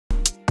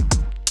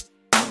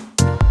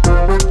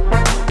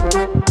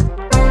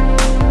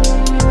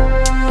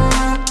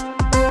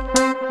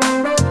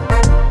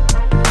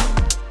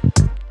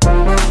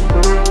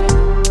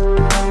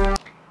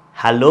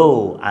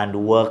Hello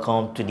and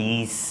welcome to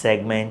this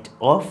segment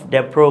of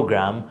the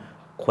program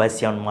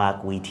Question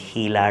Mark with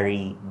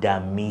Hilary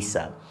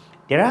Damisa.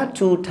 There are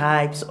two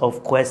types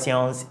of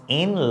questions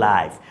in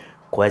life.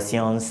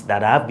 Questions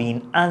that have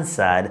been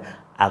answered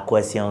are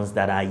questions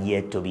that are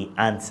yet to be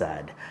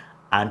answered.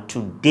 And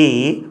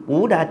today we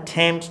would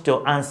attempt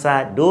to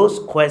answer those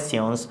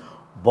questions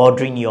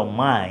bothering your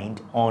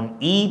mind on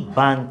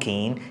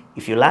e-banking,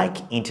 if you like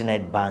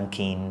internet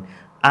banking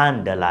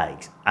and the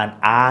likes. And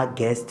our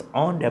guest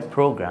on the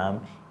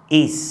program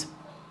is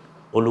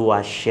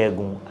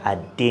Oluwasegun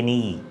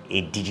Adeniyi,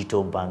 a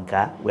digital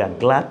banker. We are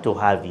glad to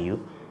have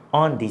you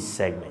on this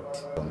segment.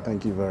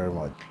 Thank you very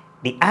much.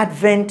 The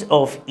advent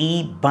of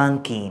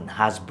e-banking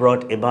has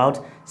brought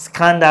about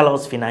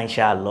scandalous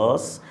financial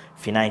loss,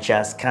 financial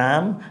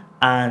scam,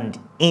 and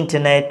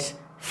internet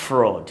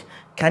fraud.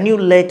 Can you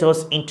let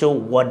us into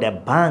what the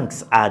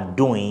banks are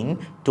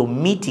doing to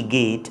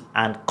mitigate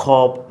and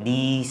curb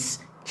these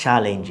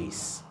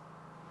challenges?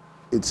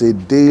 It's a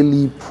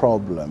daily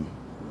problem,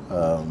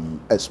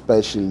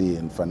 especially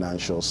in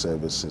financial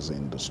services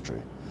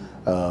industry.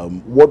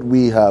 What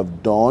we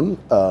have done,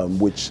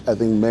 which I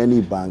think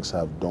many banks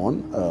have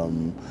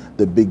done,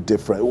 the big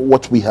difference,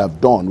 what we have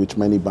done, which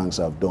many banks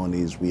have done,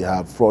 is we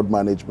have fraud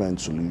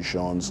management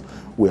solutions,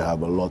 we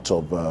have a lot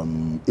of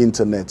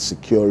internet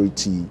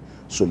security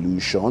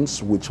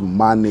solutions which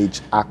manage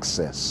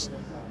access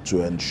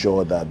to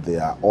ensure that they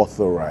are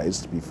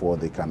authorized before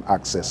they can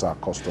access our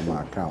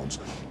customer accounts.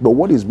 But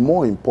what is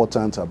more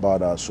important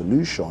about our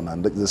solution,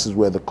 and this is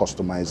where the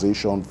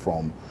customization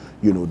from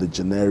the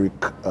generic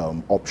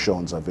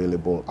options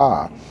available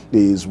are,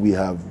 is we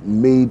have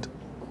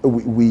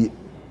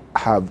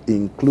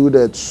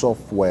included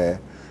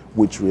software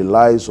which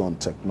relies on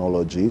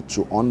technology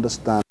to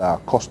understand our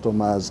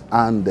customers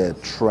and their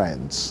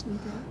trends,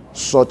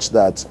 such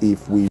that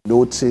if we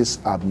notice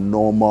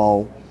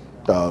abnormal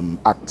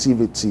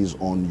activities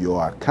on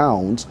your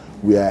account,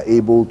 we are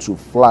able to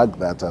flag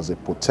that as a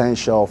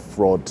potential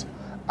fraud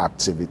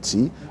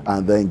activity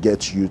and then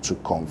get you to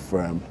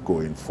confirm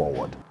going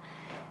forward.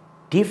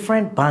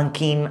 Different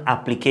banking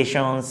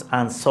applications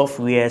and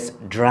softwares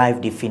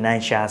drive the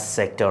financial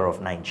sector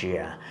of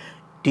Nigeria.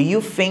 Do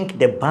you think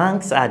the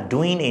banks are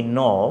doing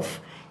enough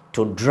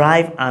to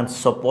drive and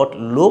support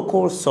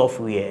local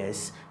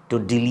softwares to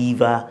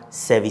deliver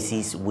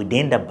services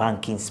within the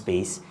banking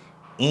space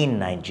in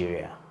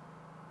Nigeria?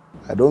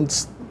 I don't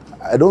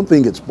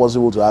think it's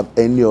possible to have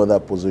any other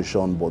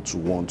position but to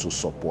want to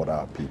support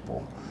our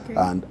people. Okay.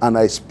 And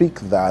I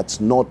speak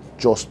that not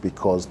just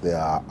because they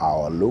are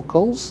our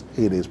locals,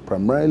 it is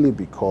primarily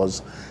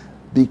because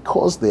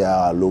they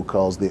are our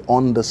locals, they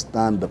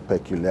understand the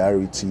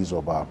peculiarities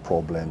of our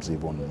problems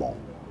even more.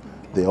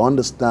 They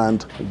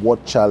understand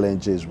what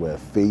challenges we're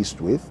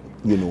faced with.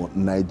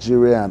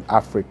 Nigeria and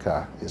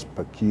Africa is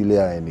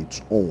peculiar in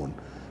its own.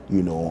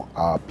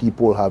 Our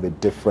people have a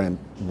different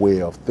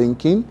way of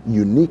thinking,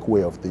 unique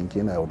way of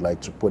thinking, I would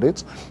like to put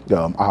it.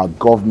 Our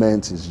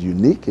government is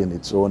unique in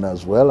its own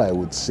as well, I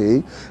would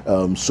say.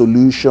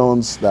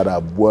 Solutions that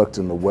have worked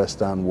in the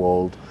Western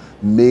world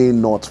may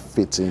not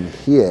fit in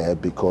here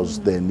because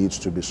there needs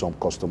to be some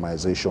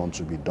customization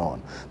to be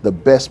done. The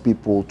best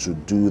people to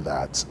do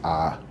that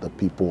are the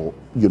people,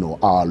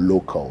 our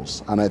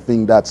locals. And I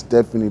think that's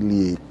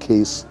definitely a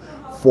case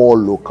for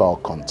local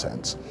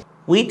content.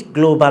 With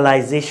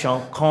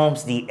globalization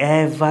comes the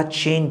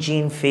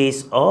ever-changing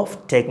face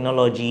of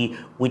technology,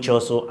 which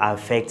also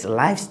affects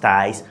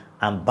lifestyles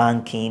and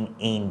banking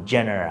in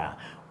general.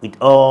 With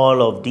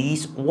all of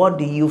these, what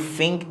do you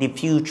think the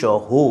future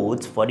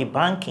holds for the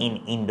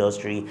banking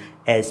industry,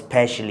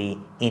 especially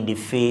in the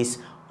face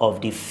of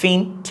the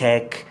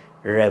fintech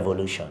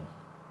revolution?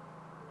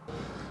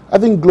 I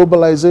think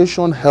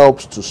globalization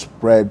helps to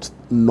spread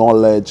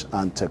knowledge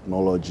and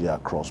technology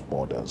across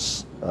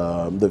borders.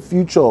 The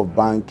future of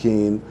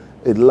banking,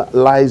 it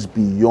lies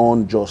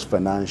beyond just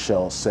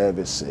financial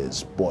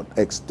services, but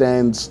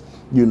extends,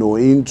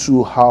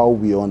 into how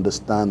we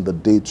understand the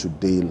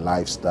day-to-day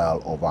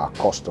lifestyle of our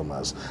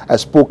customers. I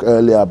spoke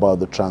earlier about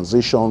the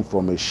transition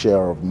from a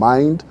share of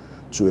mind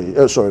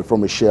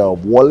from a share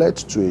of wallet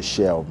to a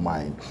share of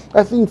mind.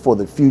 I think for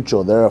the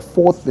future, there are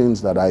 4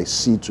 things that I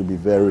see to be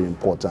very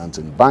important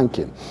in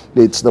banking.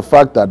 It's the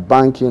fact that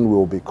banking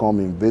will become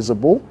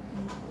invisible,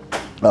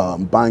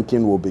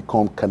 banking will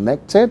become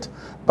connected,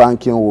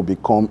 banking will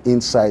become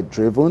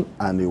insight-driven,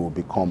 and it will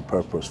become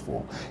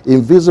purposeful.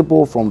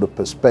 Invisible from the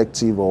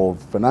perspective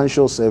of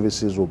financial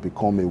services will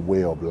become a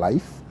way of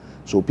life.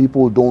 So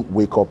people don't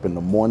wake up in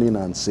the morning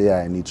and say,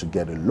 I need to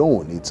get a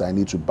loan. It's, I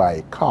need to buy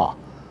a car.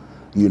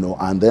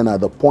 And then at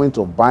the point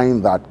of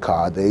buying that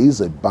car, there is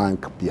a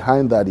bank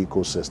behind that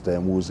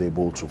ecosystem who's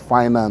able to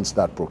finance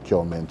that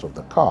procurement of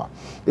the car.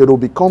 It will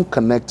become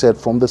connected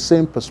from the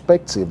same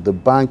perspective. The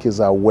bank is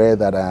aware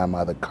that I am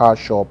at the car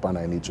shop and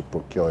I need to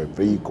procure a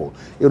vehicle.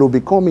 It will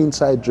become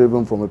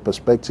insight-driven from a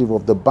perspective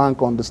of the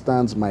bank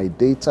understands my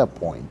data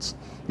points.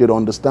 It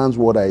understands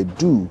what I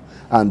do,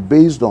 and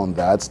based on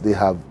that, they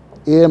have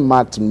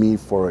earmarked me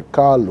for a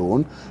car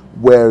loan,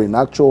 where in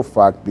actual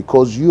fact,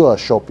 because you are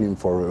shopping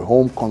for a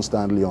home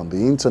constantly on the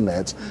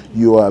internet,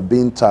 you are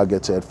being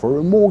targeted for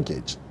a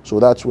mortgage. So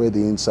that's where the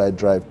inside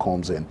drive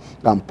comes in.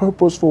 And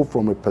purposeful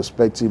from a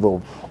perspective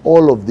of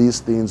all of these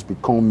things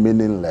become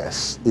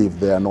meaningless if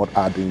they are not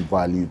adding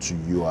value to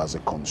you as a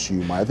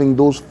consumer. I think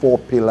those 4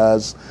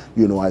 pillars,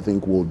 I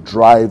think will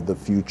drive the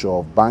future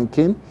of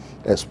banking,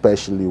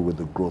 especially with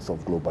the growth of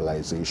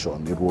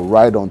globalization. It will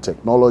ride on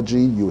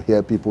technology. You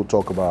hear people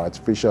talk about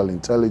artificial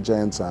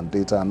intelligence and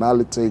data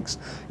analytics.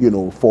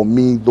 For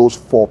me, those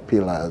 4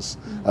 pillars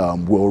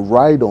will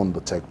ride on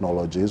the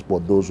technologies,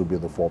 but those will be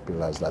the 4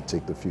 pillars that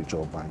take the future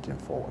of banking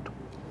forward.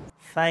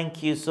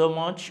 Thank you so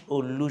much,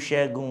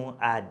 Olusegun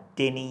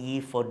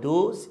Adeniyi, for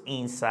those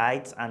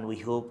insights, and we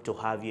hope to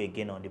have you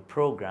again on the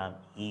program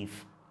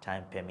if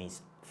time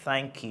permits.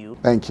 Thank you.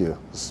 Thank you.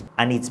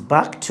 And it's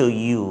back to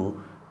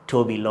you,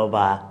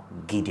 Tobiloba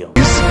Gideon.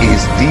 This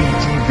is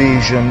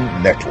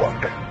Digivation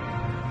Network.